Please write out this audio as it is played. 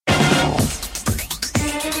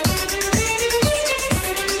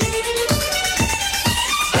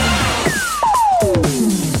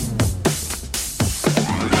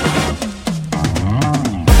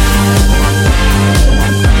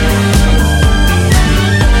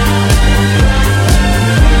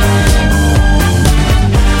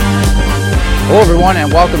everyone,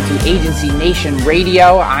 and welcome to Agency Nation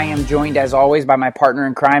Radio. I am joined, as always, by my partner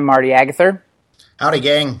in crime, Marty Agather. Howdy,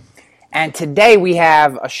 gang. And today we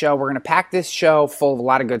have a show. We're going to pack this show full of a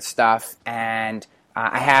lot of good stuff. And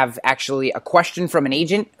I have actually a question from an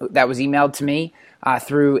agent that was emailed to me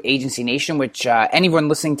through Agency Nation, which anyone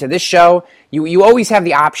listening to this show, you always have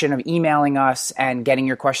the option of emailing us and getting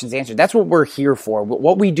your questions answered. That's what we're here for.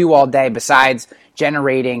 What we do all day, besides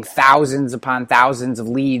generating thousands upon thousands of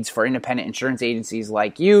leads for independent insurance agencies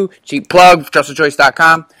like you, cheap plug,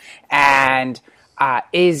 trustedchoice.com, and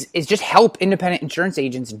is just help independent insurance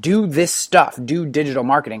agents do this stuff, do digital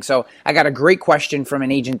marketing. So I got a great question from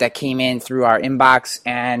an agent that came in through our inbox,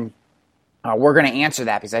 and we're going to answer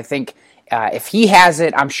that because I think if he has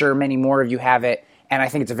it, I'm sure many more of you have it, and I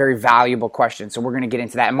think it's a very valuable question. So we're going to get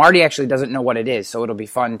into that. And Marty actually doesn't know what it is, so it'll be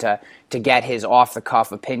fun to get his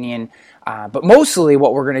off-the-cuff opinion. But mostly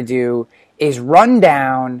what we're going to do is run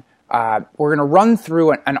through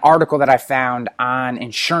an article that I found on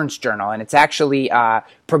Insurance Journal, and it's actually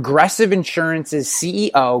Progressive Insurance's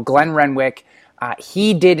CEO, Glenn Renwick.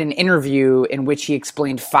 He did an interview in which he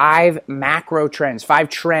explained 5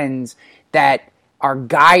 trends that are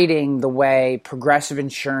guiding the way Progressive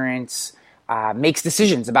Insurance makes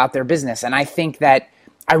decisions about their business. And I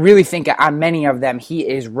really think on many of them, he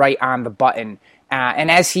is right on the button.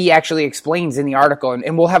 And as he actually explains in the article,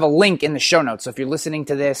 and we'll have a link in the show notes. So if you're listening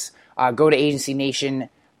to this, go to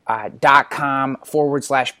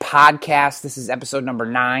agencynation.com/podcast. This is episode number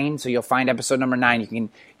 9. So you'll find episode number 9.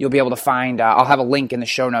 You'll be able to find, I'll have a link in the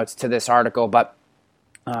show notes to this article. But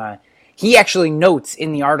he actually notes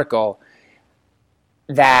in the article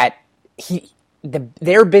that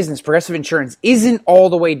their business, Progressive Insurance, isn't all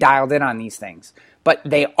the way dialed in on these things, but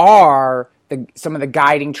they are some of the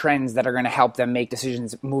guiding trends that are going to help them make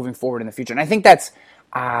decisions moving forward in the future. And I think that's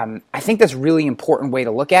a really important way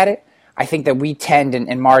to look at it. I think that we tend,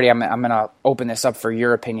 and Marty, I'm going to open this up for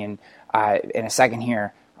your opinion in a second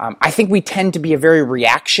here. I think we tend to be a very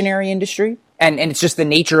reactionary industry, and it's just the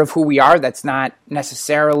nature of who we are. That's not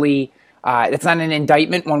necessarily it's not an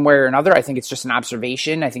indictment one way or another. I think it's just an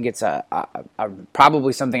observation. I think it's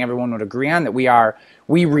probably something everyone would agree on, that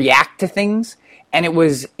we react to things. And it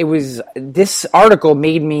was this article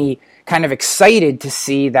made me kind of excited to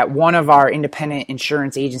see that one of our independent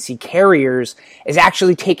insurance agency carriers is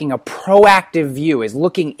actually taking a proactive view, is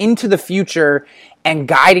looking into the future and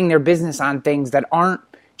guiding their business on things that aren't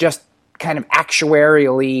just kind of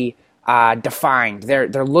actuarially defined.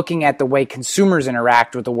 They're looking at the way consumers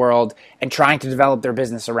interact with the world and trying to develop their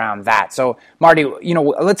business around that. So, Marty,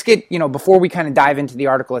 let's get, before we kind of dive into the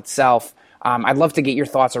article itself, I'd love to get your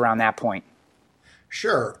thoughts around that point.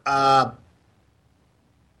 Sure.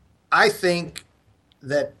 I think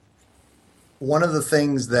that one of the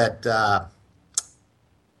things that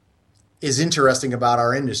is interesting about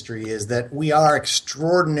our industry is that we are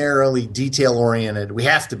extraordinarily detail-oriented. We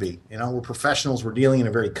have to be. We're professionals. We're dealing in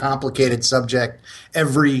a very complicated subject.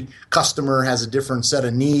 Every customer has a different set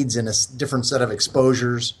of needs and a different set of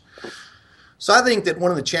exposures. So I think that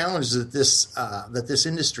one of the challenges that this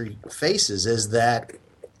industry faces is that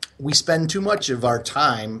we spend too much of our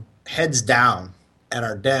time heads down at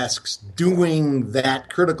our desks doing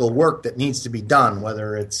that critical work that needs to be done,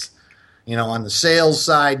 whether it's on the sales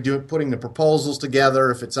side, putting the proposals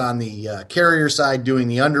together, if it's on the carrier side, doing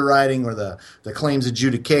the underwriting or the claims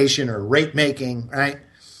adjudication or rate making, right?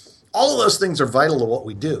 All of those things are vital to what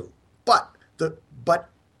we do. But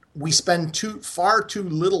we spend far too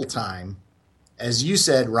little time, as you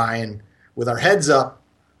said, Ryan, with our heads up,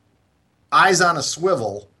 eyes on a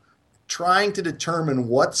swivel, trying to determine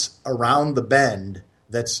what's around the bend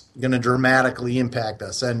that's going to dramatically impact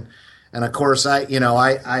us. And of course, I've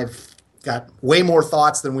got way more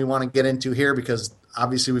thoughts than we want to get into here because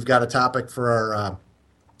obviously we've got a topic for our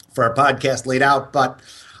podcast laid out. But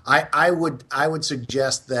I would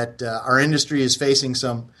suggest that our industry is facing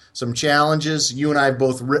some challenges. You and I have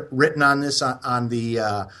both written on this on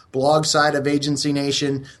the blog side of Agency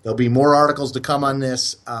Nation. There'll be more articles to come on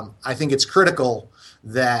this. I think it's critical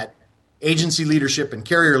that agency leadership and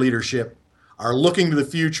carrier leadership are looking to the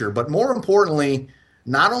future, but more importantly,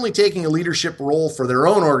 not only taking a leadership role for their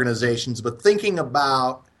own organizations, but thinking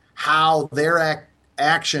about how their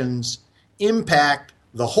actions impact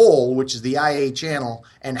the whole, which is the IA channel,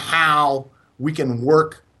 and how we can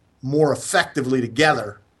work more effectively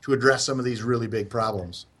together to address some of these really big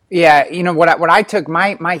problems. Yeah, what I took,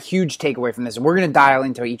 my huge takeaway from this, and we're going to dial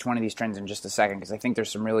into each one of these trends in just a second because I think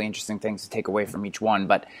there's some really interesting things to take away from each one,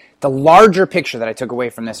 but the larger picture that I took away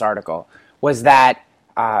from this article was that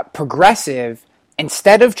Progressive,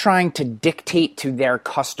 instead of trying to dictate to their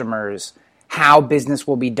customers how business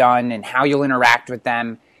will be done and how you'll interact with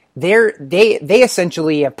them. They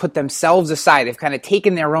essentially have put themselves aside. They've kind of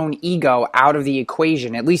taken their own ego out of the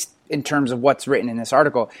equation, at least in terms of what's written in this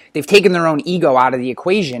article. They've taken their own ego out of the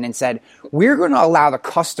equation and said, we're going to allow the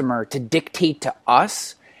customer to dictate to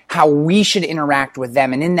us how we should interact with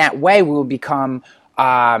them. And in that way, we will become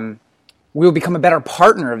a better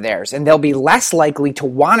partner of theirs. And they'll be less likely to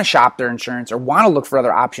want to shop their insurance or want to look for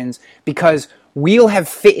other options because we'll have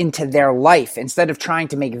fit into their life instead of trying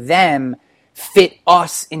to make them fit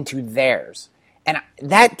us into theirs. And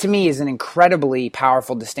that to me is an incredibly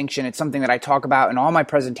powerful distinction. It's something that I talk about in all my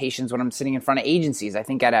presentations when I'm sitting in front of agencies. I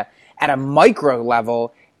think at a micro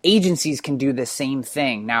level, agencies can do the same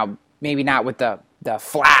thing. Now, maybe not with the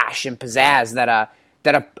flash and pizzazz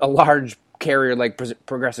that a large carrier like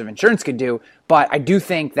Progressive Insurance could do, but I do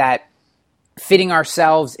think that fitting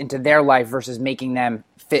ourselves into their life versus making them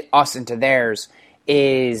fit us into theirs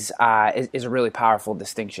is a really powerful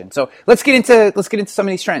distinction. So let's get into some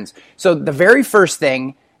of these trends. So the very first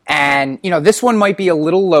thing, and this one might be a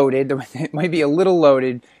little loaded. It might be a little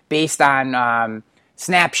loaded based on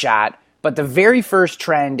Snapshot, but the very first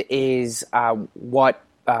trend is what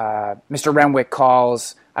Mr. Renwick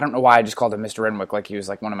calls. I don't know why I just called him Mr. Renwick like he was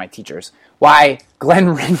like one of my teachers. Why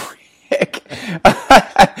Glenn Renwick?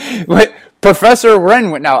 Professor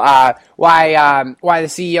Renwick. No. Why the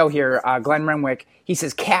CEO here, Glenn Renwick? He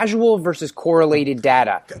says casual versus correlated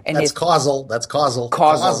data. And that's causal. That's causal.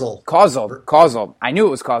 Causal. I knew it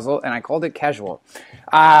was causal, and I called it casual.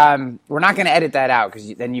 We're not going to edit that out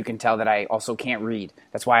because then you can tell that I also can't read.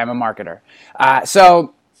 That's why I'm a marketer.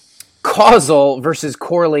 So causal versus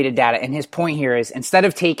correlated data. And his point here is instead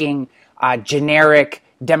of taking generic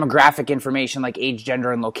demographic information like age,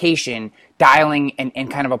 gender, and location, dialing and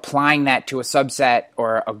kind of applying that to a subset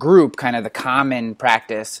or a group, kind of the common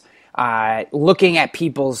practice, looking at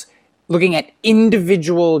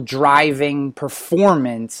individual driving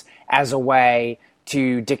performance as a way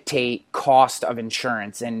to dictate cost of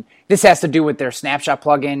insurance. And this has to do with their Snapshot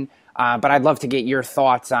plugin, but I'd love to get your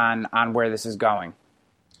thoughts on where this is going.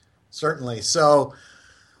 Certainly. So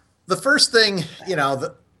the first thing,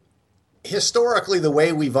 historically, the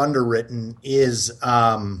way we've underwritten is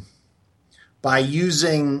by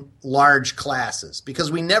using large classes, because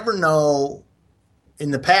we never know.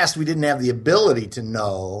 In the past, we didn't have the ability to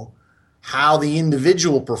know how the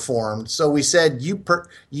individual performed. So we said, you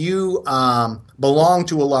belong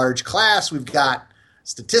to a large class. We've got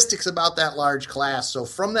statistics about that large class. So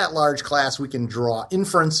from that large class, we can draw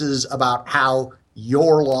inferences about how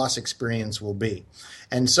your loss experience will be.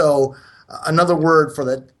 And so another word for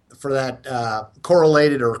that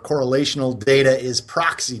correlated or correlational data is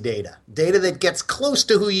proxy data that gets close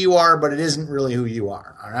to who you are, but it isn't really who you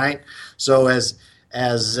are. All right. So as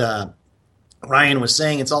Ryan was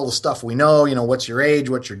saying, it's all the stuff we know, what's your age,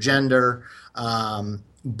 what's your gender.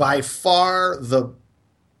 By far the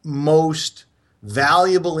most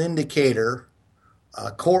valuable indicator,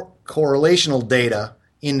 correlational data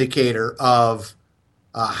indicator of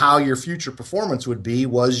how your future performance would be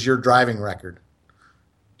was your driving record.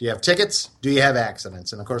 Do you have tickets? Do you have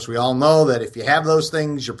accidents? And of course, we all know that if you have those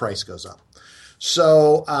things, your price goes up.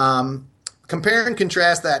 So compare and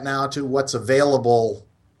contrast that now to what's available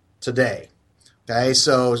today. Okay,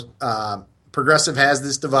 so Progressive has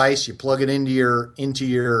this device. You plug it into your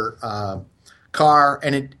car,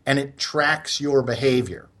 and it tracks your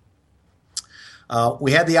behavior.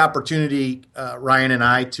 We had the opportunity, Ryan and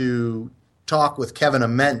I, to talk with Kevin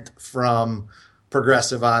Ament from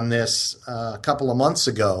Progressive on this a couple of months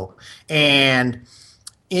ago, and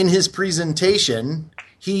in his presentation,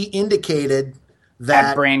 he indicated that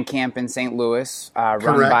at Brand Camp in St. Louis,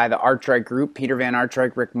 run by the Artrike Group, Peter Van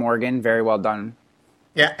Artrike, Rick Morgan, very well done.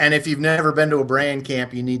 Yeah, and if you've never been to a Brand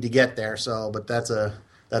Camp, you need to get there. So, but that's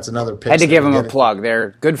another pitch. Had to give them a plug.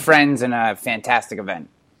 They're good friends and a fantastic event.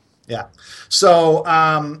 Yeah. So,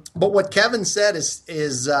 but what Kevin said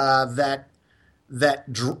is that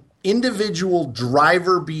individual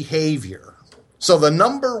driver behavior. So the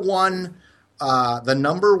number one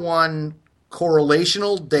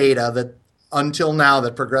correlational data that until now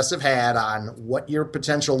that Progressive had on what your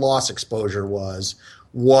potential loss exposure was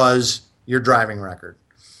your driving record.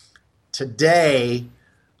 Today,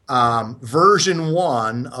 version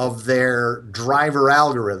 1 of their driver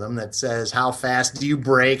algorithm that says how fast do you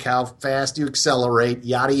brake, how fast do you accelerate,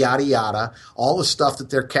 yada, yada, yada, all the stuff that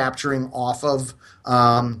they're capturing off of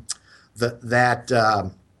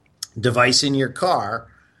that device in your car,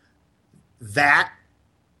 that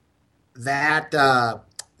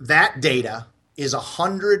data is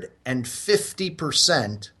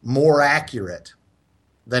 150% more accurate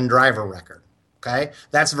than driver record. Okay,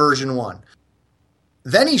 that's version 1.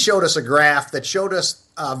 Then he showed us a graph that showed us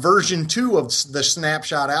version 2 of the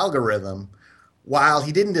snapshot algorithm. While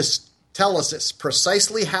he didn't just tell us it's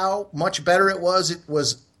precisely how much better it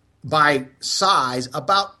was by size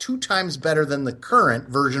about 2 times better than the current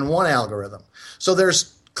version 1 algorithm. So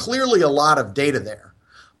there's clearly a lot of data there.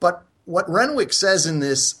 But what Renwick says in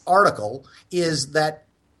this article is that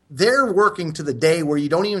they're working to the day where you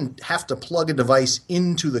don't even have to plug a device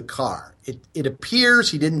into the car. It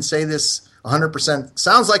appears, he didn't say this 100%,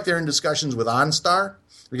 sounds like they're in discussions with OnStar,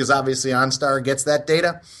 because obviously OnStar gets that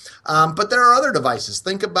data. But there are other devices.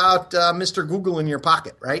 Think about Mr. Google in your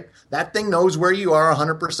pocket, right? That thing knows where you are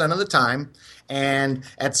 100% of the time. And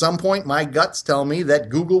at some point, my guts tell me that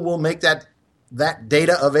Google will make that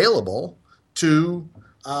data available to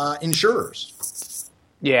insurers.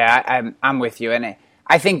 Yeah, I'm with you. And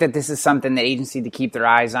I think that this is something that agencies need to keep their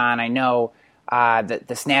eyes on. I know that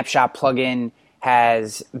the Snapshot plugin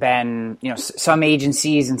has been, some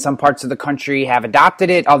agencies in some parts of the country have adopted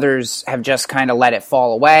it. Others have just kind of let it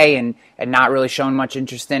fall away and not really shown much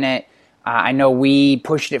interest in it. I know we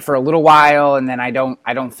pushed it for a little while, and then I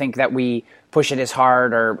don't think that we push it as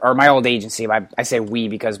hard, or my old agency. I say we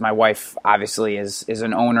because my wife obviously is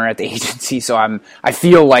an owner at the agency, so I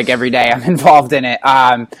feel like every day I'm involved in it.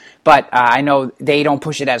 But I know they don't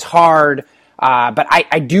push it as hard. But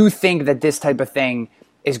I do think that this type of thing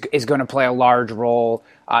is going to play a large role,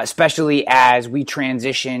 especially as we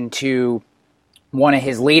transition to one of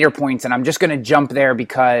his later points. And I'm just going to jump there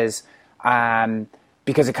because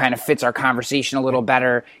it kind of fits our conversation a little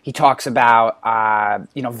better. He talks about,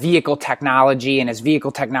 vehicle technology, and as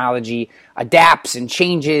vehicle technology adapts and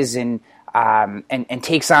changes and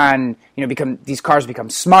takes on, these cars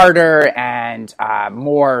become smarter and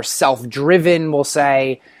more self-driven, we'll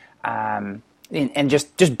say, and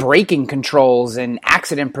just braking controls and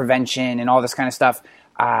accident prevention and all this kind of stuff.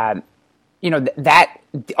 That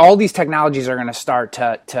all these technologies are going to start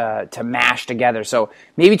to mash together. So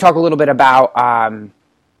maybe talk a little bit about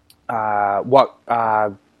what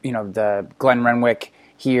the Glenn Renwick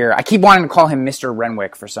here. I keep wanting to call him Mr.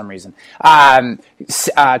 Renwick for some reason.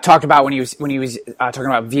 Talked about when he was talking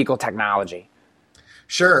about vehicle technology.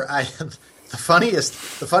 Sure. The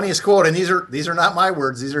funniest quote, and these are not my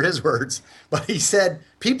words, these are his words, but he said,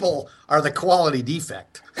 "People are the quality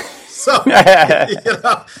defect." So,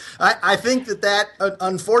 I think that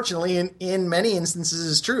unfortunately in many instances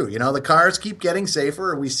is true. The cars keep getting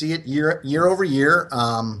safer. We see it year over year.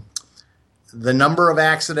 The number of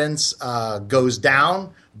accidents goes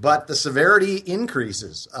down, but the severity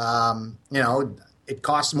increases. It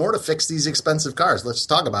costs more to fix these expensive cars. Let's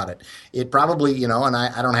talk about it. It probably, and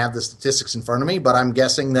I don't have the statistics in front of me, but I'm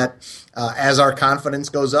guessing that as our confidence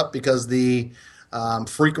goes up because the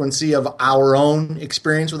frequency of our own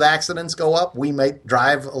experience with accidents go up, we might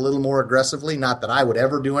drive a little more aggressively. Not that I would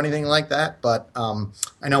ever do anything like that, but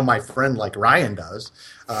I know my friend like Ryan does.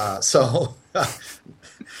 So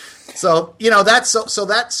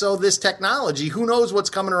this technology, who knows what's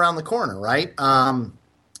coming around the corner, right?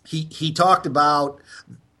 He talked about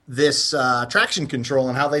this traction control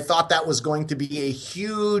and how they thought that was going to be a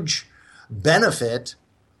huge benefit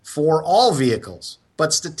for all vehicles.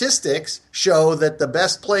 But statistics show that the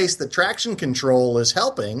best place the traction control is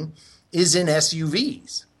helping is in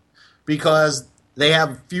SUVs because they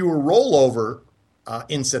have fewer rollover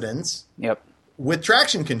incidents with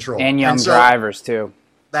traction control. And young drivers, too.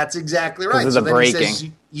 That's exactly right. Because of the braking. He says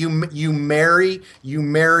you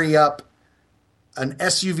marry up an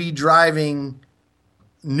SUV driving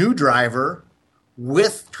new driver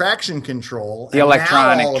with traction control. The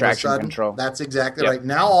electronic traction control. That's exactly right.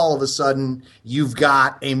 Now all of a sudden you've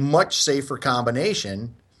got a much safer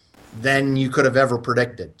combination than you could have ever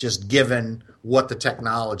predicted, just given what the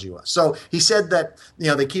technology was. So he said that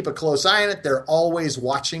they keep a close eye on it. They're always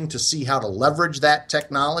watching to see how to leverage that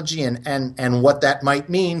technology and what that might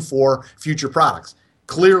mean for future products.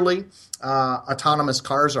 Clearly, autonomous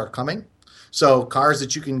cars are coming. So cars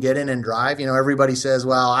that you can get in and drive, everybody says,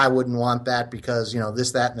 well, I wouldn't want that because,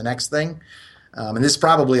 this, that, and the next thing. And this is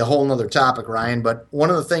probably a whole nother topic, Ryan. But one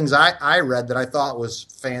of the things I read that I thought was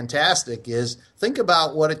fantastic is think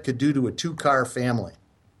about what it could do to a 2-car family.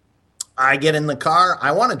 I get in the car.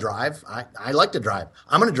 I want to drive. I like to drive.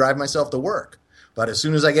 I'm going to drive myself to work. But as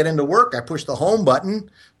soon as I get into work, I push the home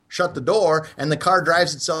button, shut the door, and the car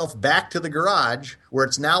drives itself back to the garage where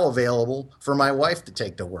it's now available for my wife to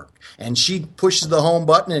take to work. And she pushes the home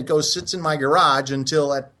button and it sits in my garage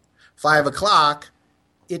until at 5 o'clock,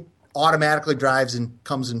 it automatically drives and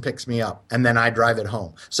comes and picks me up. And then I drive it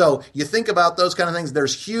home. So you think about those kind of things.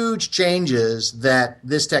 There's huge changes that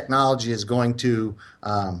this technology is going to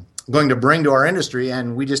bring to our industry.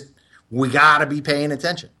 And we we got to be paying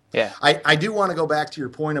attention. Yeah. I do want to go back to your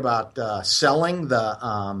point about selling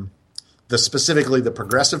the specifically the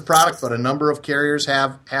Progressive product, but a number of carriers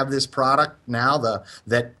have this product now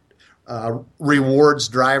that rewards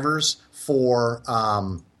drivers for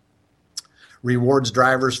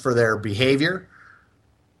their behavior.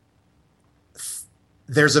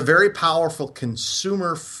 There's a very powerful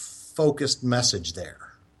consumer focused message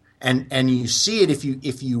there, and you see it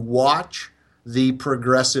if you watch the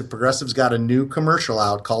Progressive's got a new commercial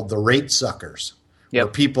out called The Rate Suckers, where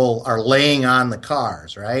people are laying on the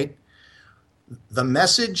cars, right? The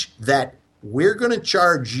message that we're going to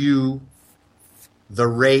charge you the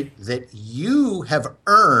rate that you have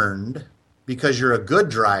earned because you're a good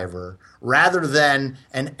driver, rather than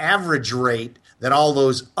an average rate that all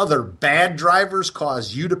those other bad drivers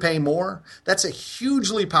cause you to pay more. That's a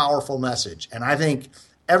hugely powerful message. And I think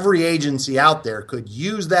every agency out there could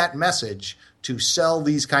use that message to sell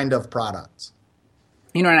these kind of products.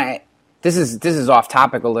 You know, and this is off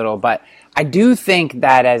topic a little, but I do think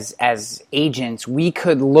that as agents, we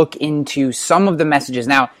could look into some of the messages.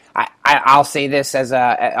 Now, I'll say this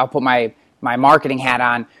I'll put my marketing hat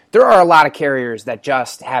on. There are a lot of carriers that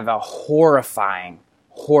just have a horrifying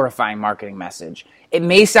marketing message. It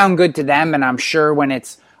may sound good to them, and I'm sure when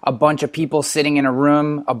it's a bunch of people sitting in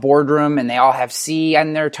a boardroom, and they all have C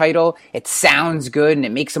on their title, it sounds good and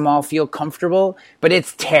it makes them all feel comfortable, but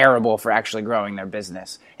it's terrible for actually growing their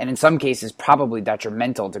business. And in some cases, probably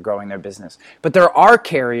detrimental to growing their business. But there are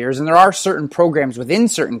carriers, and there are certain programs within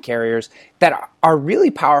certain carriers that are really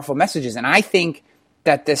powerful messages. And I think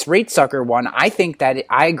that this Rate Sucker one, I think that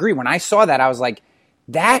I agree. When I saw that, I was like,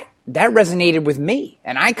 that resonated with me.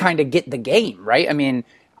 And I kind of get the game, right? I mean,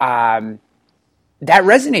 that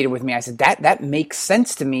resonated with me. I said, that makes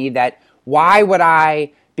sense to me. That why would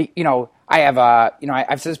I be,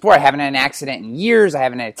 I've said this before, I haven't had an accident in years. I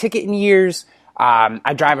haven't had a ticket in years.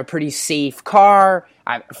 I drive a pretty safe car.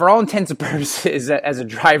 For all intents and purposes, as a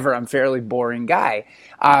driver, I'm a fairly boring guy,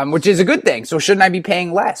 which is a good thing. So shouldn't I be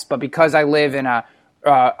paying less? But because I live in a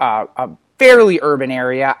fairly urban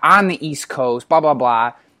area on the East Coast, blah, blah,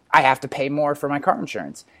 blah, I have to pay more for my car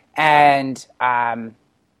insurance. And,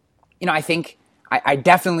 I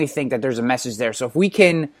definitely think that there's a message there. So if we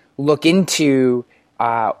can look into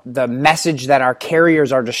the message that our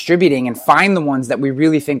carriers are distributing and find the ones that we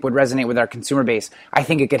really think would resonate with our consumer base, I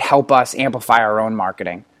think it could help us amplify our own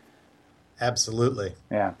marketing. Absolutely.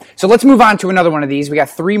 Yeah. So let's move on to another one of these. We got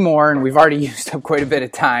 3 more, and we've already used up quite a bit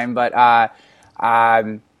of time. But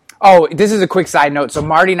this is a quick side note. So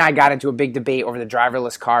Marty and I got into a big debate over the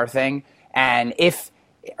driverless car thing, and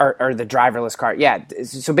or the driverless car. Yeah.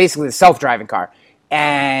 So basically the self-driving car.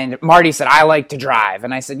 And Marty said, I like to drive.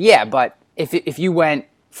 And I said, yeah, but if you went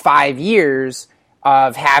 5 years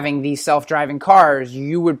of having these self-driving cars,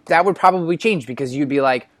 that would probably change, because you'd be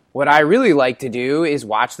like, what I really like to do is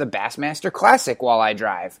watch the Bassmaster Classic while I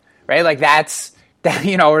drive, right? Like that's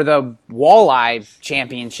or the Walleye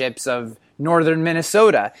Championships of northern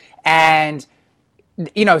Minnesota. And,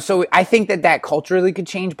 so I think that culturally could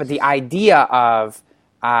change, but the idea of,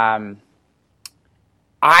 I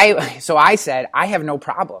said, I have no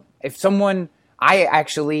problem. I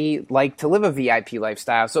actually like to live a VIP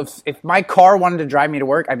lifestyle. So if my car wanted to drive me to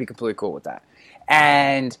work, I'd be completely cool with that.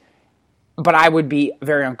 But I would be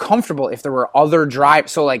very uncomfortable if there were other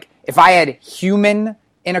So like if I had human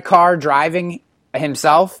in a car driving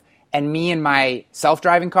himself and me in my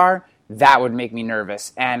self-driving car, that would make me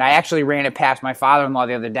nervous. And I actually ran it past my father-in-law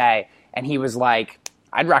the other day, and he was like,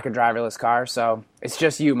 I'd rock a driverless car. So it's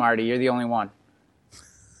just you, Marty. You're the only one.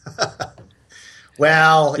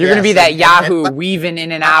 Well, you're going to be that Yahoo weaving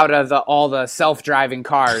in and out of all the self-driving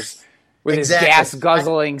cars with exactly. his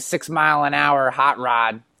gas-guzzling 6-mile-an-hour hot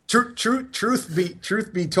rod.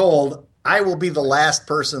 Truth be told, I will be the last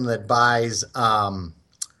person that buys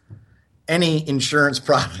any insurance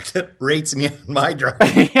product that rates me on my drive.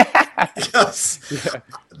 Because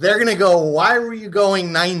they're going to go, why were you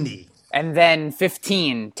going 90? And then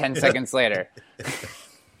 10 seconds later.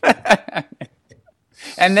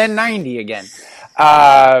 And then 90 again.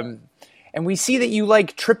 And we see that you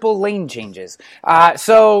like triple lane changes.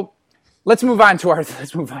 So let's move on to our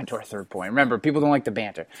third point. Remember, people don't like to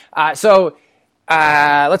banter. So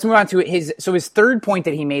let's move on to his third point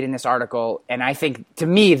that he made in this article. And I think, to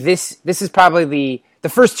me, this is probably the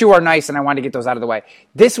first 2 are nice, and I wanted to get those out of the way.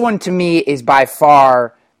 This one, to me, is by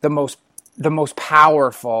far the most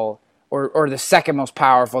powerful, or the second most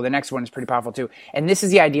powerful. The next one is pretty powerful too. And this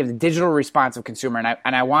is the idea of the digital responsive consumer.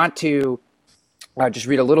 And I want to just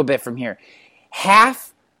read a little bit from here.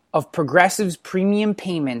 Half of Progressive's premium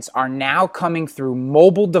payments are now coming through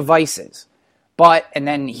mobile devices, But, and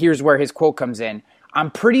then here's where his quote comes in, I'm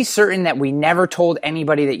pretty certain that we never told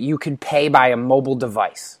anybody that you could pay by a mobile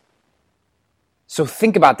device. So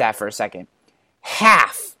think about that for a second.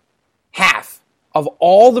 Half of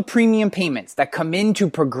all the premium payments that come into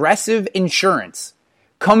Progressive Insurance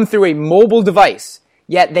come through a mobile device,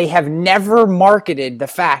 yet they have never marketed the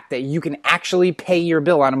fact that you can actually pay your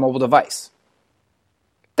bill on a mobile device.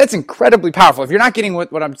 That's incredibly powerful. If you're not getting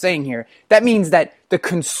what I'm saying here, that means that the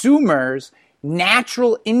consumer's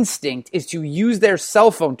natural instinct is to use their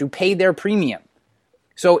cell phone to pay their premium.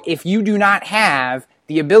 So if you do not have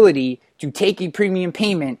the ability to take a premium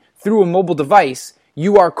payment through a mobile device,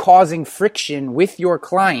 you are causing friction with your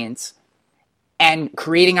clients and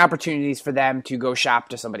creating opportunities for them to go shop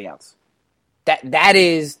to somebody else. That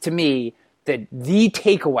is, to me, the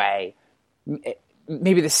takeaway,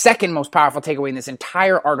 maybe the second most powerful takeaway in this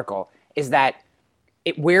entire article, is that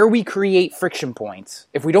where we create friction points,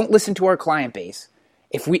 if we don't listen to our client base,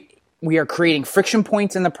 if we are creating friction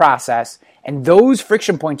points in the process, and those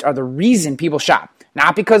friction points are the reason people shop.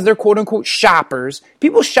 Not because they're quote-unquote shoppers.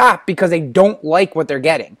 People shop because they don't like what they're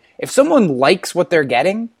getting. If someone likes what they're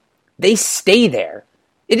getting, they stay there.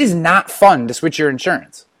 It is not fun to switch your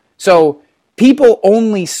insurance. So people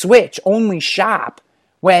only shop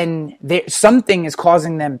when something is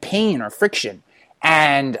causing them pain or friction.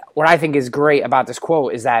 And what I think is great about this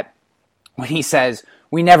quote is that when he says,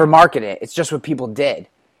 we never market it, it's just what people did.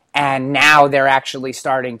 And now they're actually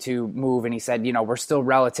starting to move. And he said, we're still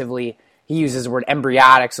relatively, he uses the word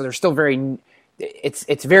embryonic, so they're still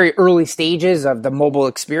it's very early stages of the mobile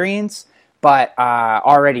experience, but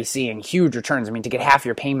already seeing huge returns. I mean, to get half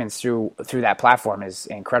your payments through that platform is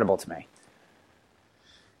incredible to me.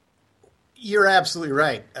 You're absolutely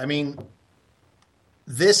right. I mean,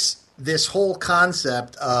 this whole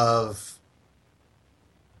concept of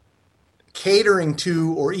catering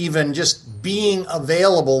to, or even just being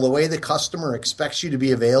available the way the customer expects you to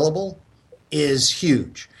be available, is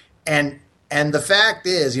huge. And the fact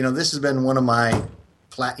is, this has been one of my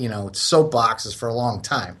soapboxes for a long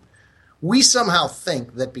time. We somehow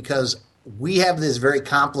think that because we have this very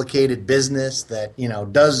complicated business that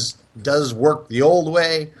does work the old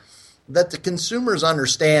way, that the consumers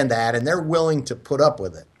understand that and they're willing to put up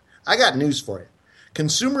with it. I got news for you.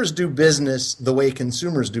 Consumers do business the way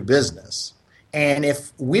consumers do business. And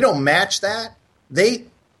if we don't match that, they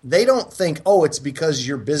don't think, it's because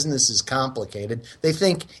your business is complicated. They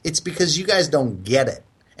think it's because you guys don't get it.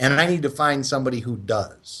 And I need to find somebody who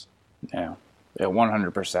does. Yeah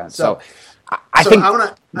 100%. So I think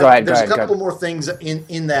there's a couple more things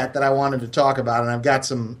in that I wanted to talk about, and I've got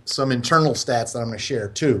some internal stats that I'm going to share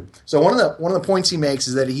too. So one of the points he makes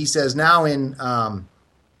is that he says now in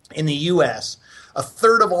the U.S., a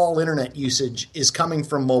third of all internet usage is coming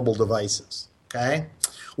from mobile devices. Okay,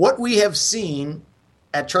 what we have seen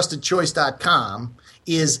at TrustedChoice.com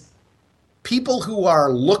is people who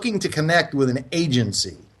are looking to connect with an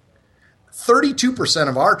agency. 32%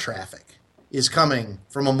 of our traffic is coming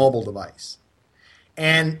from a mobile device.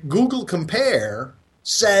 And Google Compare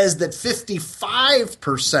says that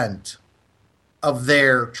 55% of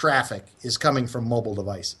their traffic is coming from mobile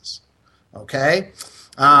devices. Okay?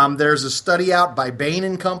 There's a study out by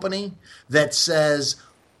Bain & Company that says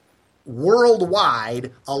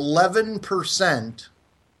worldwide 11%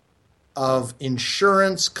 of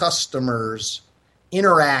insurance customers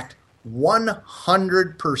interact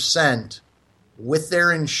 100% with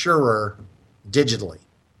their insurer digitally.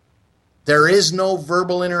 There is no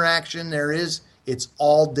verbal interaction. It's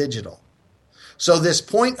all digital. So this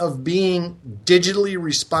point of being digitally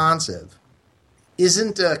responsive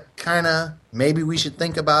isn't a kind of maybe we should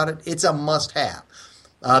think about it. It's a must-have.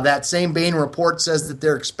 That same Bain report says that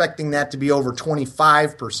they're expecting that to be over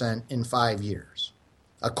 25% in 5 years.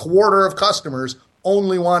 A quarter of customers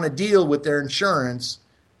only want to deal with their insurance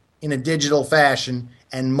in a digital fashion,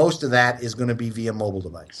 and most of that is going to be via mobile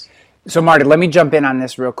device. So, Marty, let me jump in on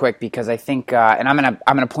this real quick because I think, and I'm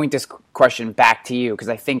gonna point this question back to you because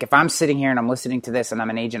I think if I'm sitting here and I'm listening to this and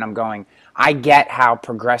I'm an agent, I'm going, I get how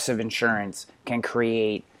Progressive Insurance can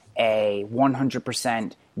create a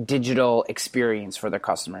 100% digital experience for their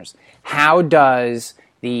customers. How does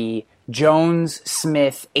the Jones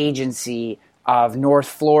Smith agency of North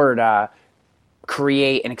Florida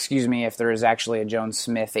create, and excuse me if there is actually a Jones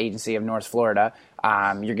Smith agency of North Florida,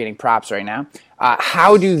 you're getting props right now.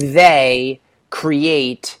 How do they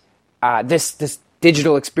create this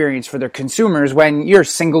digital experience for their consumers when you're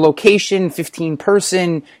single location, 15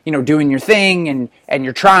 person, doing your thing and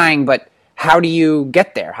you're trying, but how do you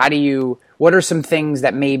get there? What are some things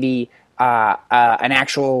that maybe an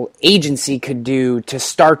actual agency could do to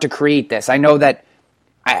start to create this? I know that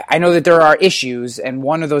I know that there are issues, and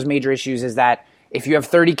one of those major issues is that if you have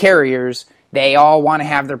 30 carriers, they all want to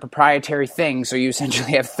have their proprietary thing, so you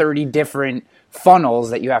essentially have 30 different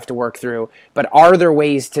funnels that you have to work through. But are there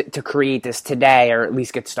ways to create this today, or at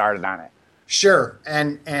least get started on it? Sure,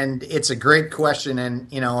 and it's a great question, and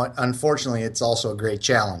unfortunately, it's also a great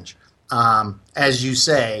challenge. As you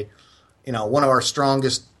say, one of our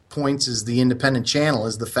strongest points is the independent channel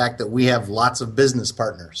is the fact that we have lots of business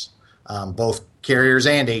partners. Both carriers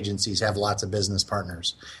and agencies have lots of business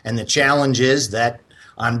partners. And the challenge is that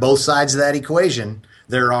on both sides of that equation,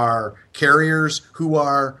 there are carriers who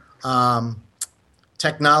are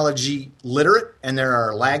technology literate and there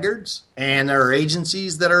are laggards, and there are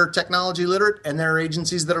agencies that are technology literate and there are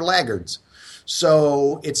agencies that are laggards.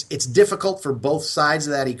 So it's difficult for both sides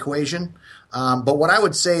of that equation. But what I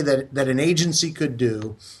would say that an agency could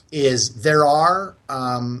do is there are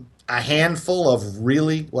a handful of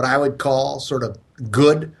really what I would call sort of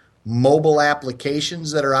good mobile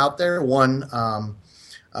applications that are out there. One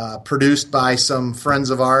produced by some friends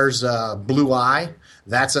of ours, Blue Eye.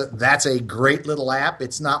 That's a great little app.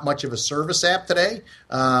 It's not much of a service app today,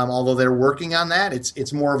 although they're working on that.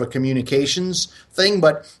 It's more of a communications thing,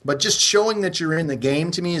 but just showing that you're in the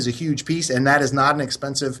game to me is a huge piece, and that is not an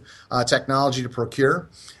expensive technology to procure.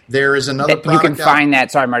 There is another product you can find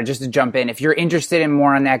that. Sorry, Marty, just to jump in. If you're interested in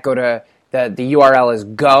more on that, go to the URL is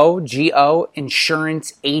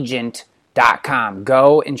goinsuranceagent.com.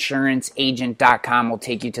 Goinsuranceagent.com will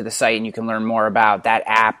take you to the site, and you can learn more about that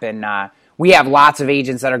app. And we have lots of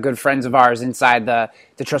agents that are good friends of ours inside the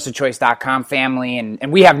TrustedChoice.com family,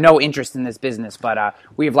 and we have no interest in this business, but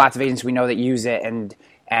we have lots of agents we know that use it, and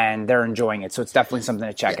they're enjoying it. So it's definitely something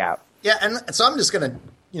to check out. Yeah, and so I'm just going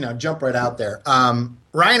to jump right out there.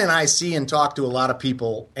 Ryan and I see and talk to a lot of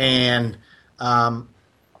people, and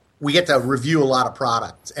we get to review a lot of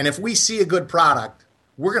products. And if we see a good product,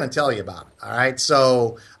 we're going to tell you about it. All right.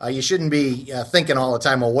 So you shouldn't be thinking all the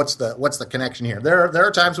time, well, what's the connection here? There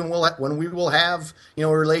are times when we will have a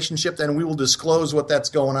relationship, and we will disclose what that's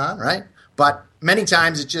going on, right? But many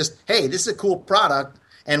times it's just, hey, this is a cool product,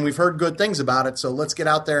 and we've heard good things about it, so let's get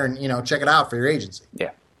out there and check it out for your agency.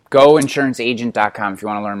 Yeah. Goinsuranceagent.com if you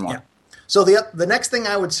want to learn more. Yeah. So the next thing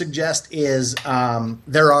I would suggest is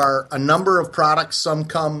there are a number of products. Some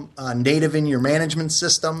come native in your management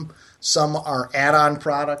system. Some are add-on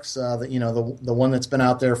products. The one that's been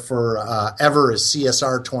out there for ever is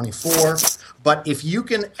CSR 24. But if you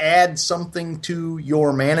can add something to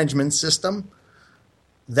your management system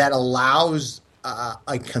that allows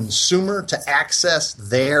a consumer to access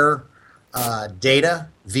their data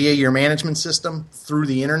via your management system through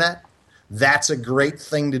the internet, that's a great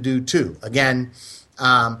thing to do too. Again,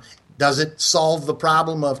 does it solve the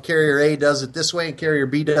problem of carrier A does it this way and carrier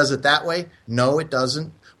B does it that way? No, it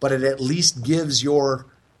doesn't. But it at least gives your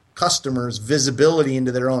customers visibility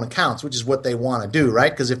into their own accounts, which is what they want to do,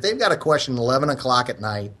 right? Because if they've got a question at 11 o'clock at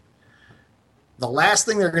night, the last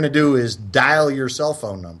thing they're going to do is dial your cell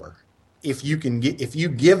phone number. If you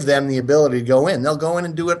give them the ability to go in, they'll go in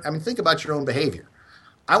and do it. I mean, think about your own behavior.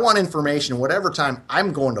 I want information whatever time.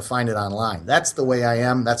 I'm going to find it online. That's the way I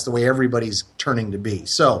am. That's the way everybody's turning to be.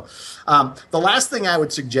 So the last thing I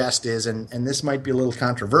would suggest is, and this might be a little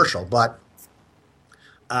controversial, but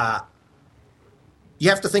you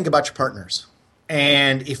have to think about your partners.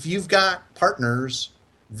 And if you've got partners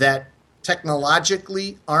that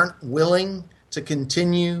technologically aren't willing to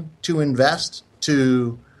continue to invest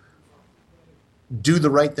to do the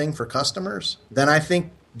right thing for customers, then I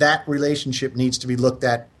think that relationship needs to be looked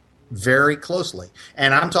at very closely.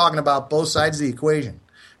 And I'm talking about both sides of the equation,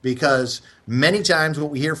 because many times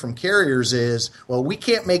what we hear from carriers is, well, we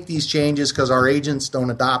can't make these changes because our agents don't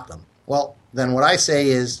adopt them. Well, then what I say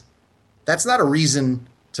is that's not a reason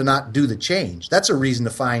to not do the change. That's a reason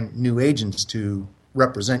to find new agents to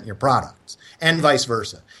represent your products, and vice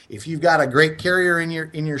versa. If you've got a great carrier in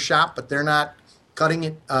your shop, but they're not cutting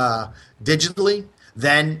it digitally,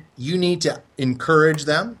 then you need to encourage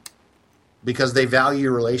them because they value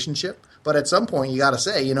your relationship. But at some point, you got to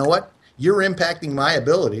say, you know what? You're impacting my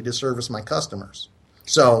ability to service my customers.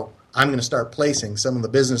 So I'm going to start placing some of the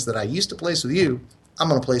business that I used to place with you. I'm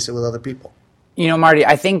going to place it with other people. Marty,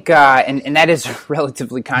 I think, and that is a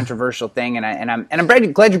relatively controversial thing, and I'm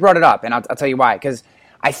glad you brought it up, and I'll tell you why. Because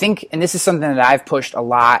I think, and this is something that I've pushed a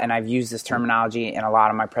lot, and I've used this terminology in a lot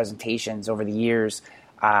of my presentations over the years,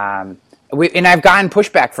 and I've gotten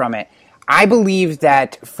pushback from it. I believe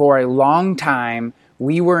that for a long time,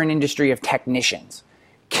 we were an industry of technicians.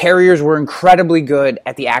 Carriers were incredibly good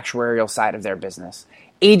at the actuarial side of their business.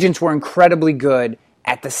 Agents were incredibly good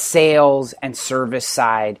at the sales and service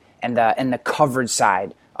side and the coverage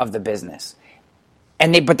side of the business.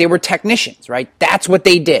 but they were technicians, right? That's what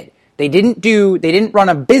they did. They didn't run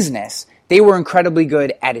a business. They were incredibly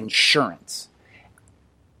good at insurance.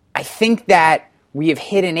 I think that we have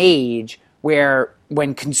hit an age where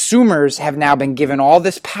when consumers have now been given all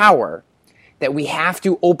this power, that we have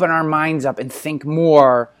to open our minds up and think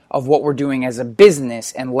more of what we're doing as a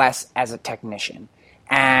business and less as a technician.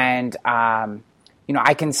 And,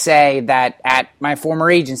 I can say that at my former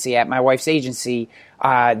agency, at my wife's agency,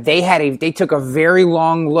 they took a very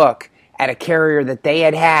long look at a carrier that they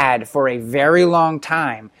had for a very long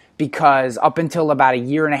time, because up until about a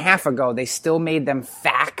year and a half ago, they still made them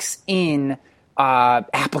fax in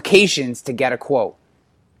applications to get a quote.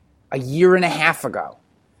 A year and a half ago.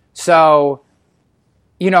 So,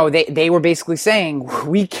 they were basically saying,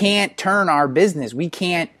 we can't turn our business, we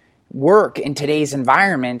can't work in today's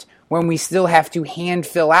environment when we still have to hand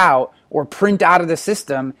fill out or print out of the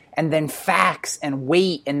system and then fax and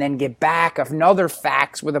wait and then get back another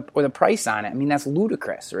fax with a price on it. I mean, that's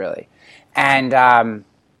ludicrous, really. And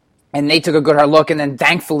they took a good hard look, and then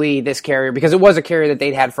thankfully this carrier, because it was a carrier that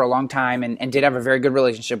they'd had for a long time and did have a very good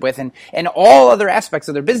relationship with, and all other aspects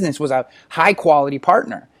of their business, was a high quality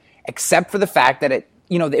partner, except for the fact that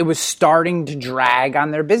it was starting to drag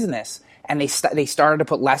on their business. And they started to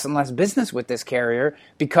put less and less business with this carrier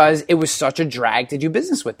because it was such a drag to do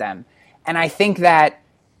business with them. And I think that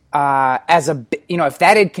if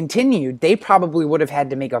that had continued, they probably would have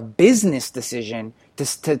had to make a business decision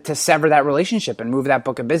to sever that relationship and move that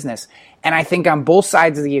book of business. And I think on both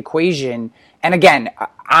sides of the equation, and again,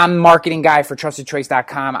 I'm marketing guy for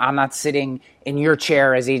TrustedChoice.com. I'm not sitting in your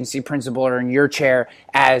chair as agency principal or in your chair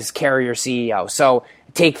as carrier CEO. So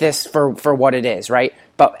take this for what it is, right?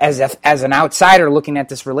 But as an outsider looking at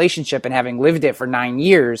this relationship and having lived it for 9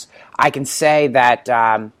 years, I can say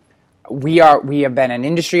that we have been an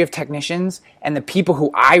industry of technicians, and the people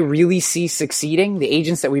who I really see succeeding, the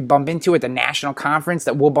agents that we bump into at the national conference,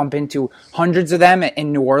 that we'll bump into hundreds of them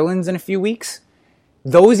in New Orleans in a few weeks,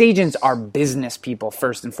 those agents are business people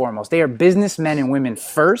first and foremost. They are businessmen and women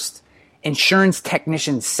first, insurance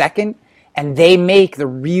technicians second, and they make the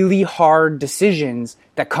really hard decisions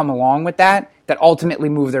that come along with that ultimately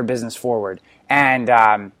move their business forward. And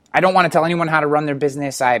I don't want to tell anyone how to run their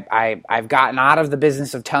business. I've gotten out of the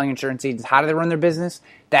business of telling insurance agents how do they run their business.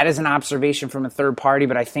 That is an observation from a third party,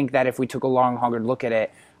 but I think that if we took a long, hard look at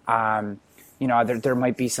it, there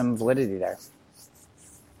might be some validity there.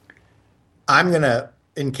 I'm going to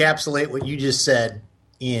encapsulate what you just said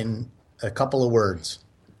in a couple of words.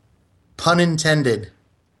 Pun intended,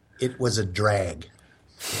 it was a drag.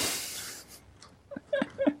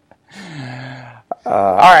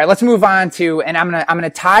 All right, let's move on to, and I'm gonna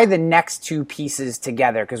tie the next two pieces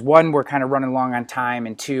together, because one, we're kind of running long on time,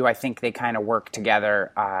 and two, I think they kind of work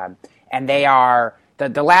together, and they are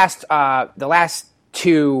the last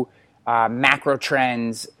two macro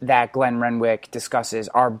trends that Glenn Renwick discusses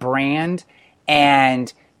are brand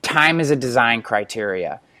and time as a design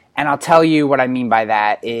criteria. And I'll tell you what I mean by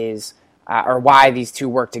that is, or why these two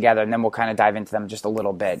work together, and then we'll kind of dive into them just a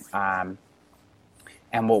little bit.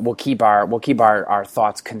 And we'll keep our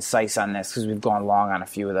thoughts concise on this because we've gone long on a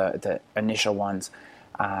few of the initial ones.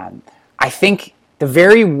 I think the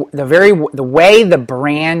way the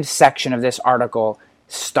brand section of this article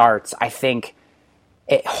starts, I think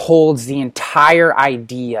it holds the entire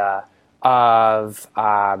idea of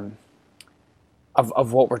what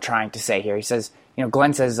we're trying to say here. He says,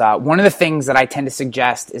 Glenn says, one of the things that I tend to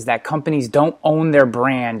suggest is that companies don't own their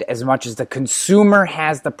brand as much as the consumer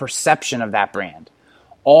has the perception of that brand.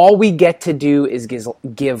 All we get to do is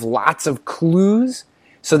give lots of clues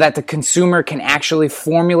so that the consumer can actually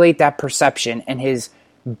formulate that perception. And his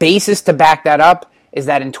basis to back that up is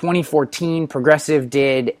that in 2014, Progressive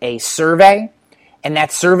did a survey, and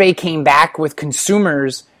that survey came back with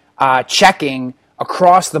consumers checking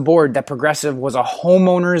across the board that Progressive was a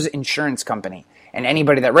homeowners insurance company. And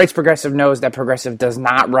anybody that writes Progressive knows that Progressive does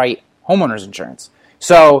not write homeowners insurance.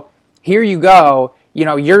 So here you go.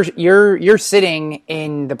 You're sitting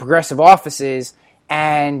in the Progressive offices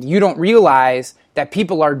and you don't realize that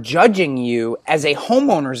people are judging you as a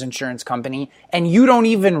homeowner's insurance company and you don't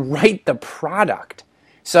even write the product.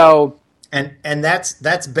 So and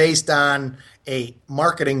that's based on a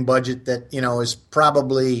marketing budget that is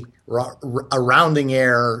probably a rounding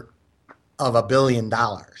error of $1 billion.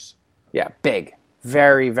 Yeah, big.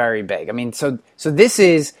 Very, very big. I mean, so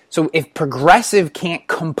if Progressive can't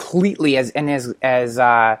completely, as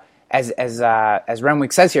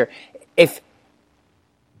Renwick says here, if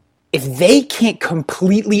they can't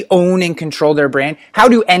completely own and control their brand, how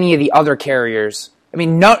do any of the other carriers? I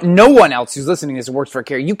mean, no one else who's listening to this works for a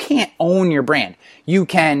carrier. You can't own your brand. You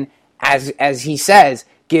can, as he says,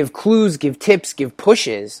 give clues, give tips, give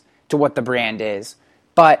pushes to what the brand is.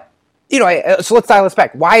 But, so let's dial this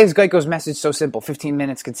back. Why is Geico's message so simple? 15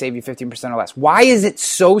 minutes could save you 15% or less. Why is it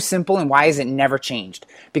so simple, and why is it never changed?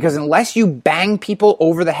 Because unless you bang people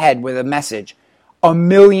over the head with a message a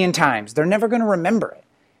million times, they're never going to remember it.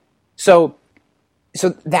 So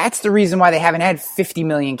that's the reason why they haven't had 50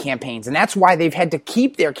 million campaigns. And that's why they've had to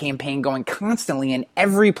keep their campaign going constantly in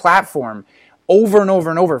every platform over and over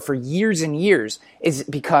and over for years and years, is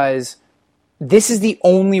because this is the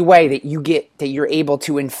only way that you're able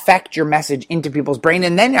to infect your message into people's brain.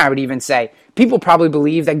 And then I would even say people probably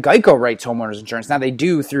believe that Geico writes homeowners insurance. Now they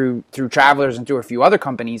do through Travelers and through a few other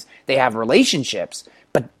companies. They have relationships,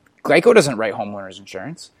 but Geico doesn't write homeowners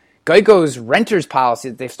insurance. Geico's renters policy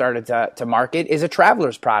that they've started to market is a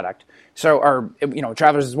Travelers product.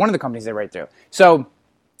 Travelers is one of the companies they write through. So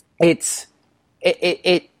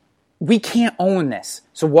we can't own this.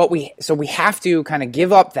 So we have to kind of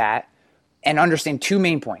give up that and understand two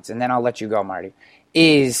main points, and then I'll let you go, Marty,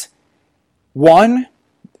 is one,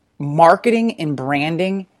 marketing and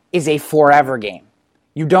branding is a forever game.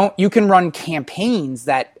 You can run campaigns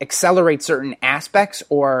that accelerate certain aspects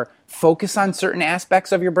or focus on certain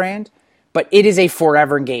aspects of your brand, but it is a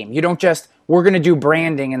forever game. You don't just, we're going to do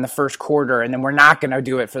branding in the first quarter and then we're not going to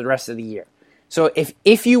do it for the rest of the year. So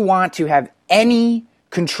if you want to have any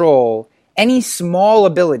control, any small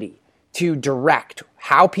ability to direct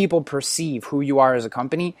how people perceive who you are as a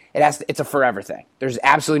company, it's a forever thing. There's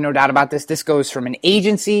absolutely no doubt about this. This goes from an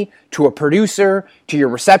agency to a producer to your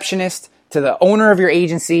receptionist to the owner of your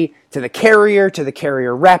agency to the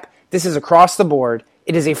carrier rep. This is across the board.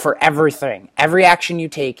 It is a forever thing. Every action you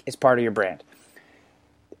take is part of your brand.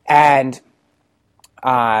 And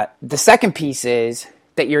the second piece is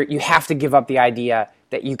that you have to give up the idea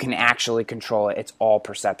that you can actually control it. It's all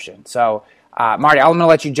perception. So, Marty, I'm going to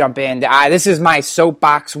let you jump in. This is my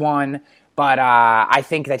soapbox one, but I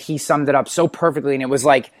think that he summed it up so perfectly, and it was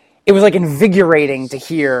like invigorating to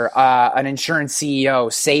hear an insurance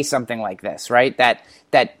CEO say something like this, right? That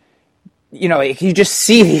you just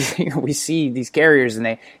see these, we see these carriers,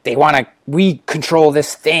 and they want to, we control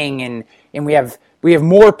this thing, and we have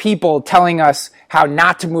more people telling us how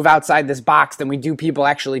not to move outside this box than we do people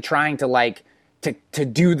actually trying to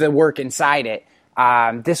do the work inside it.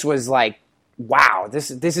 This was like, wow,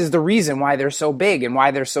 this is the reason why they're so big and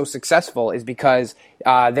why they're so successful, is because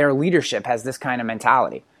their leadership has this kind of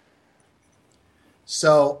mentality.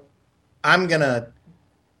 So I'm going to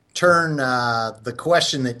turn the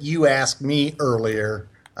question that you asked me earlier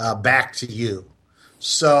back to you.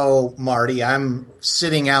 So, Marty, I'm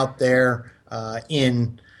sitting out there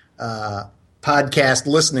in podcast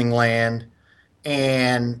listening land,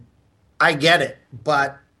 and I get it,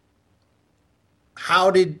 but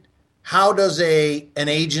how does an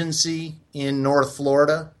agency in North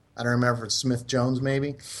Florida, I don't remember if it's Smith Jones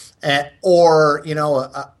maybe, or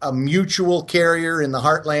a mutual carrier in the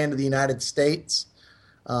heartland of the United States,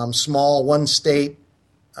 small one state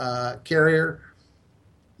carrier,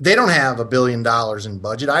 they don't have $1 billion in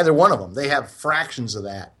budget, either one of them. They have fractions of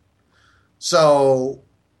that. So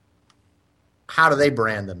how do they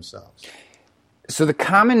brand themselves? So the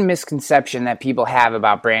common misconception that people have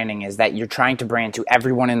about branding is that you're trying to brand to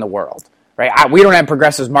everyone in the world, right? We don't have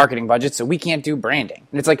Progressive's marketing budget, so we can't do branding.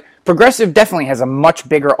 And it's like, Progressive definitely has a much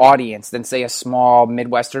bigger audience than, say, a small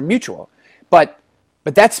Midwestern Mutual. But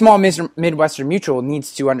that small Midwestern Mutual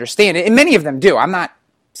needs to understand it, and many of them do. I'm not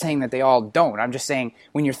saying that they all don't. I'm just saying,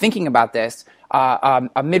 when you're thinking about this,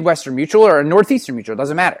 a Midwestern Mutual or a Northeastern Mutual,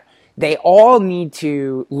 doesn't matter. They all need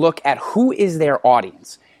to look at who is their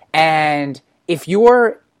audience. And if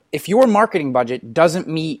your marketing budget doesn't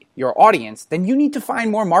meet your audience, then you need to find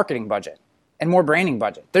more marketing budget and more branding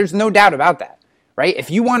budget. There's no doubt about that, right? If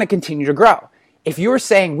you want to continue to grow, if you're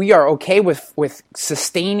saying we are okay with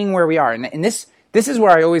sustaining where we are, and this is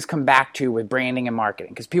where I always come back to with branding and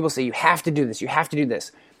marketing, because people say you have to do this, you have to do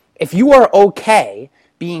this. If you are okay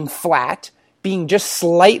being flat, being just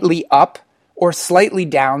slightly up or slightly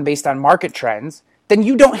down based on market trends, then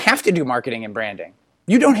you don't have to do marketing and branding.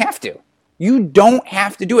 You don't have to. You don't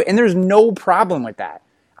have to do it. And there's no problem with that.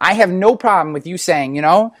 I have no problem with you saying,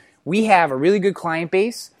 we have a really good client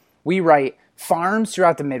base. We write farms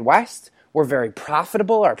throughout the Midwest. We're very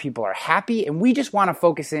profitable. Our people are happy. And we just want to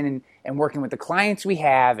focus in and working with the clients we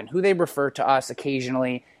have and who they refer to us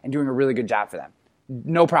occasionally and doing a really good job for them.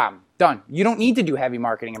 No problem. Done. You don't need to do heavy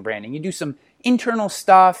marketing and branding. You do some internal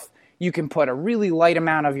stuff. You can put a really light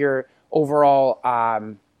amount of your overall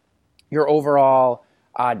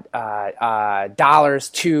dollars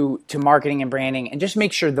to marketing and branding, and just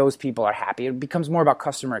make sure those people are happy. It becomes more about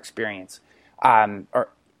customer experience, or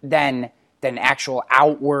than actual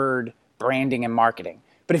outward branding and marketing.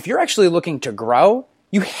 But if you're actually looking to grow,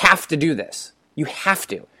 you have to do this. You have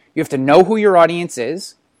to. You have to know who your audience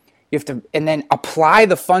is. You have to, and then apply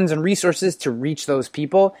the funds and resources to reach those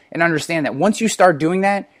people, and understand that once you start doing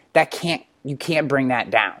that, you can't bring that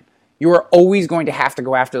down. You are always going to have to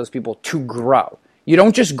go after those people to grow. You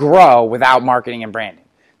don't just grow without marketing and branding.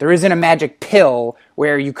 There isn't a magic pill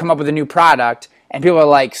where you come up with a new product and people are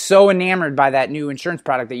like so enamored by that new insurance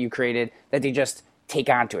product that you created that they just take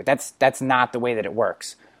onto it. That's not the way that it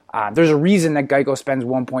works. There's a reason that Geico spends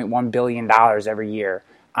 $1.1 billion every year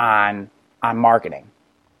on marketing.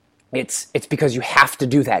 It's because you have to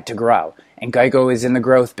do that to grow, and Geico is in the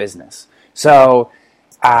growth business. So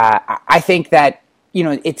I think that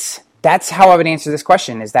that's how I would answer this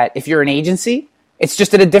question, is that if you're an agency, it's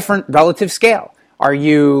just at a different relative scale. Are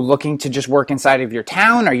you looking to just work inside of your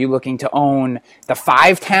town? Are you looking to own the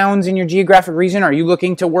 5 towns in your geographic region? Are you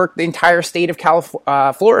looking to work the entire state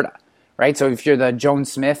of Florida? Right? So if you're the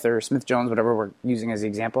Jones Smith or Smith Jones, whatever we're using as the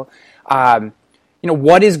example,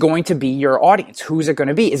 what is going to be your audience? Who's it going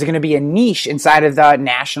to be? Is it going to be a niche inside of the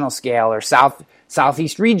national scale or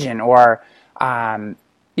Southeast region? Or,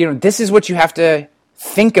 this is what you have to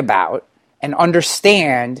think about and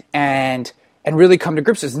understand and really come to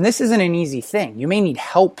grips with. And this isn't an easy thing. You may need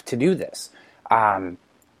help to do this.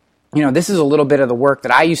 This is a little bit of the work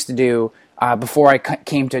that I used to do before I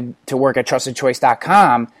came to work at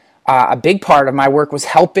TrustedChoice.com. A big part of my work was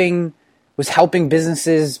helping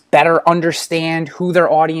businesses better understand who their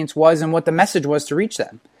audience was and what the message was to reach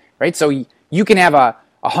them. Right? So you can have a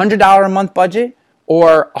 $100 a month budget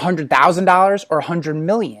or $100,000 or $100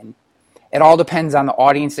 million. It all depends on the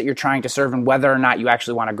audience that you're trying to serve and whether or not you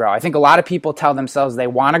actually want to grow. I think a lot of people tell themselves they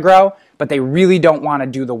want to grow, but they really don't want to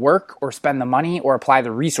do the work or spend the money or apply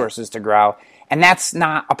the resources to grow. And that's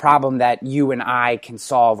not a problem that you and I can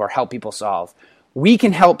solve or help people solve. We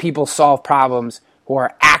can help people solve problems who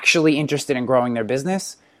are actually interested in growing their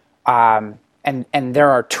business. And there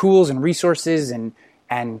are tools and resources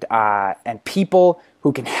and people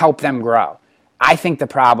who can help them grow. I think the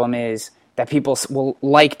problem is that people will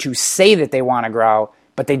like to say that they want to grow,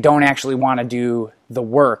 but they don't actually want to do the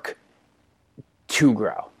work to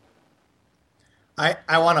grow.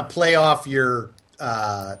 I want to play off your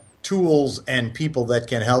tools and people that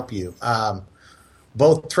can help you.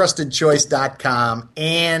 Both TrustedChoice.com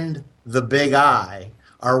and The Big I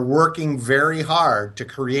are working very hard to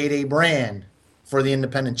create a brand for the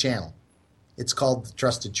independent channel. It's called the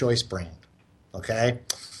Trusted Choice brand. Okay?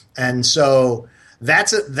 And so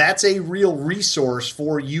that's a real resource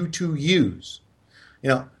for you to use.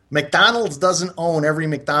 McDonald's doesn't own every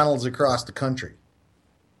McDonald's across the country.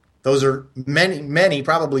 Those are many,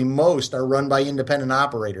 probably most are run by independent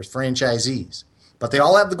operators, franchisees. But they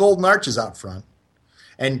all have the golden arches out front.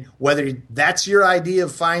 And whether that's your idea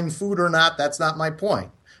of fine food or not, that's not my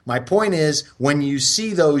point. My point is, when you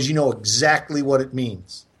see those, you know exactly what it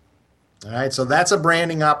means. All right, so that's a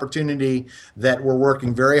branding opportunity that we're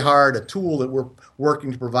working very hard, a tool that we're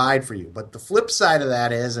working to provide for you. But the flip side of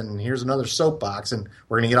that is, and here's another soapbox, and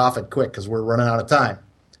we're going to get off it quick because we're running out of time.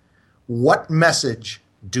 What message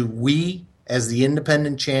do we, as the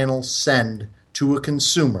independent channel, send to a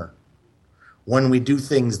consumer when we do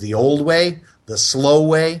things the old way, the slow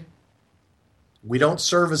way? We don't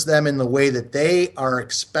service them in the way that they are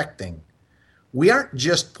expecting. We aren't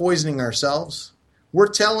just poisoning ourselves. We're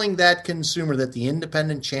telling that consumer that the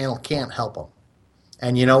independent channel can't help them.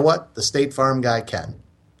 And you know what? The State Farm guy can.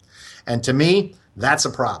 And to me, that's a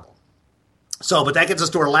problem. So, but that gets us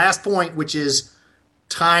to our last point, which is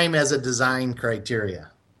time as a design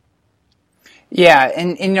criteria. Yeah,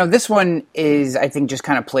 and this one is, I think, just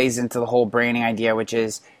kind of plays into the whole branding idea, which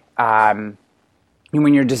is when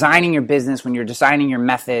you're designing your business, when you're designing your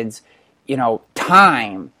methods,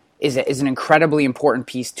 time is an incredibly important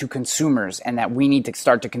piece to consumers, and that we need to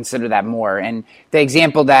start to consider that more. And the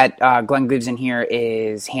example that Glenn gives in here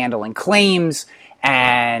is handling claims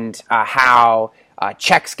and how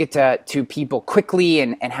checks get to people quickly,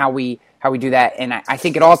 and how we do that. And I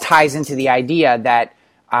think it all ties into the idea that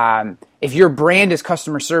if your brand is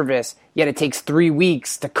customer service, yet it takes 3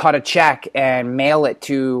 weeks to cut a check and mail it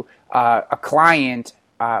to a client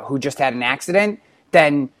who just had an accident,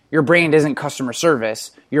 then your brand isn't customer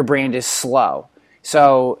service. Your brand is slow.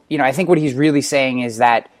 So, I think what he's really saying is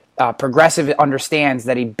that Progressive understands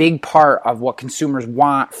that a big part of what consumers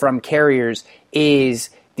want from carriers is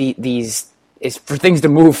is for things to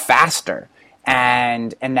move faster,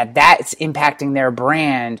 and that's impacting their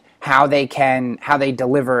brand, how they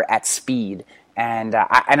deliver at speed. And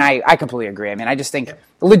I completely agree. I mean, I just think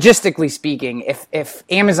logistically speaking, if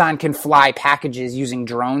Amazon can fly packages using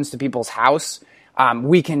drones to people's house,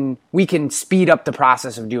 we can speed up the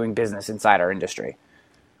process of doing business inside our industry.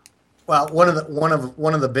 Well, one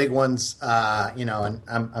of the big ones, and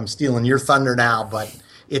I'm stealing your thunder now, but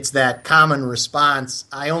it's that common response.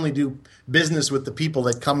 I only do business with the people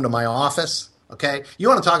that come to my office. Okay, you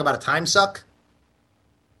want to talk about a time suck?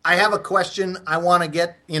 I have a question. I want to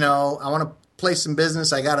get, I want to place some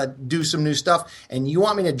business. I got to do some new stuff. And you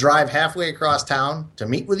want me to drive halfway across town to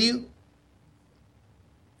meet with you?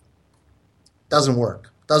 Doesn't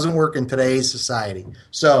work. Doesn't work in today's society.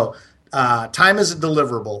 So time is a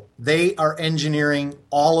deliverable. They are engineering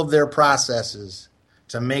all of their processes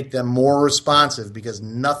to make them more responsive because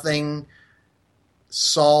nothing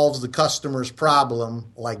solves the customer's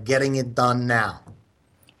problem like getting it done now.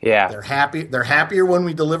 Yeah. They're happy. They're happier when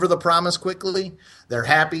we deliver the promise quickly. They're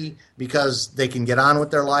happy because they can get on with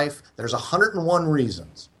their life. There's 101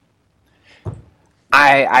 reasons.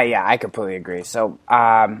 I completely agree. So what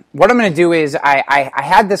I'm going to do is I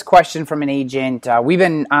had this question from an agent. We've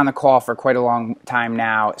been on the call for quite a long time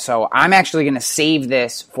now. So I'm actually going to save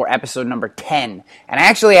this for episode number 10. And I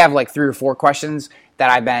actually have like 3 or 4 questions that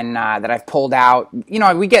I've pulled out.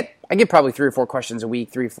 I get probably 3 or 4 questions a week,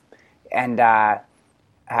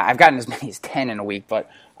 I've gotten as many as 10 in a week, but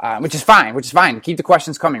which is fine. Keep the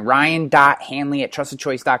questions coming.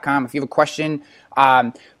 Ryan.Hanley@trustedchoice.com. If you have a question,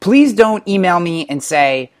 please don't email me and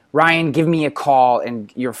say, Ryan, give me a call and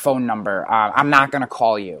your phone number. I'm not going to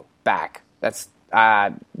call you back.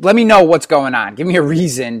 Let me know what's going on. Give me a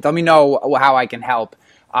reason. Let me know how I can help.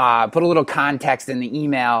 Put a little context in the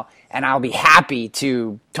email, and I'll be happy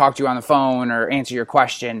to talk to you on the phone or answer your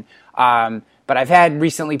question. But I've had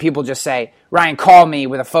recently people just say, Ryan, call me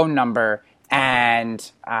with a phone number,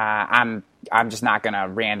 and I'm just not going to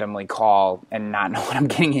randomly call and not know what I'm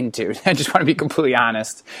getting into. I just want to be completely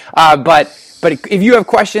honest. But if you have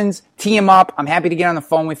questions, tee them up. I'm happy to get on the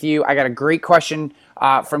phone with you. I got a great question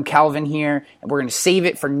from Kelvin here, and we're going to save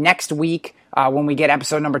it for next week when we get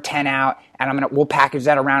episode number 10 out, and we'll package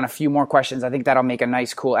that around a few more questions. I think that'll make a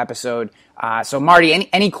nice, cool episode. So Marty,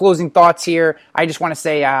 any closing thoughts here? I just want to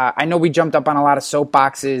say, I know we jumped up on a lot of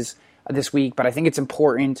soapboxes this week, but I think it's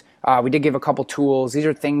important. We did give a couple tools. These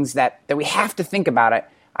are things that we have to think about it.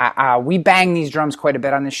 We bang these drums quite a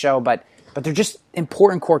bit on this show, but they're just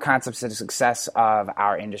important core concepts to the success of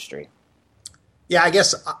our industry. Yeah, I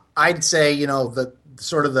guess I'd say, the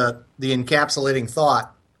sort of the encapsulating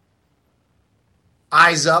thought,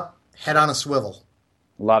 eyes up, head on a swivel.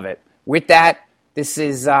 Love it. With that, this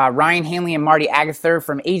is Ryan Hanley and Marty Agather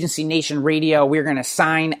from Agency Nation Radio. We're going to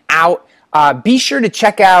sign out. Be sure to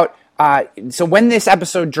check out, so when this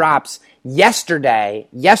episode drops,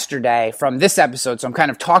 yesterday from this episode, so I'm kind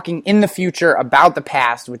of talking in the future about the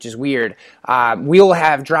past, which is weird, we'll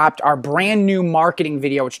have dropped our brand new marketing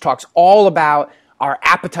video, which talks all about our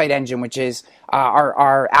Appetite Engine, which is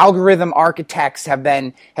our algorithm architects have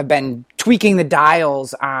been tweaking the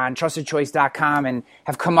dials on TrustedChoice.com and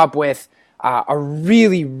have come up with a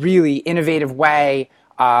really, really innovative way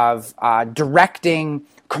of directing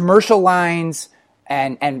commercial lines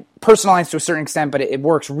and personal lines to a certain extent, but it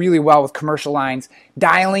works really well with commercial lines,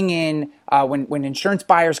 dialing in when insurance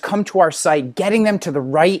buyers come to our site, getting them to the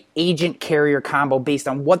right agent-carrier combo based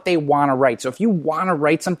on what they want to write. So if you want to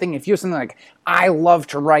write something, if you have something like, I love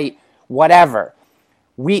to write whatever,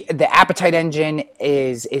 the Appetite Engine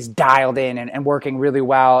is dialed in and working really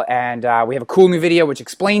well, and we have a cool new video which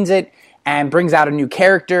explains it and brings out a new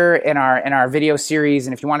character in our video series.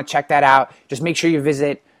 And if you want to check that out, just make sure you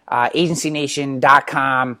visit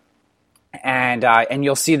agencynation.com and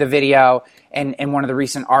you'll see the video in one of the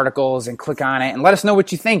recent articles and click on it and let us know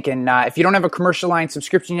what you think. And if you don't have a commercial line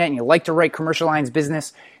subscription yet and you like to write commercial lines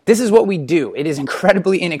business, this is what we do. It is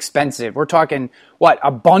incredibly inexpensive. We're talking,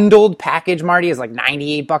 a bundled package, Marty, is like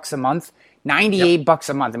 $98 a month. $98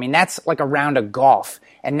 a month. I mean, that's like a round of golf.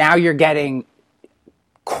 And now you're getting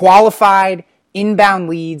qualified inbound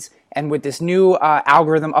leads. And with this new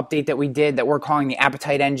algorithm update that we did that we're calling the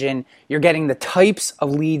Appetite Engine, you're getting the types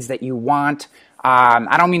of leads that you want.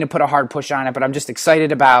 I don't mean to put a hard push on it, but I'm just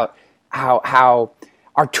excited about how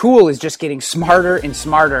our tool is just getting smarter and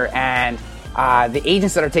smarter. And the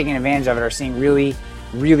agents that are taking advantage of it are seeing really,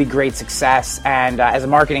 really great success. And as a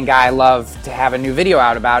marketing guy, I love to have a new video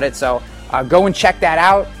out about it. So go and check that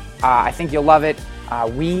out. I think you'll love it.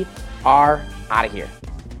 We are out of here.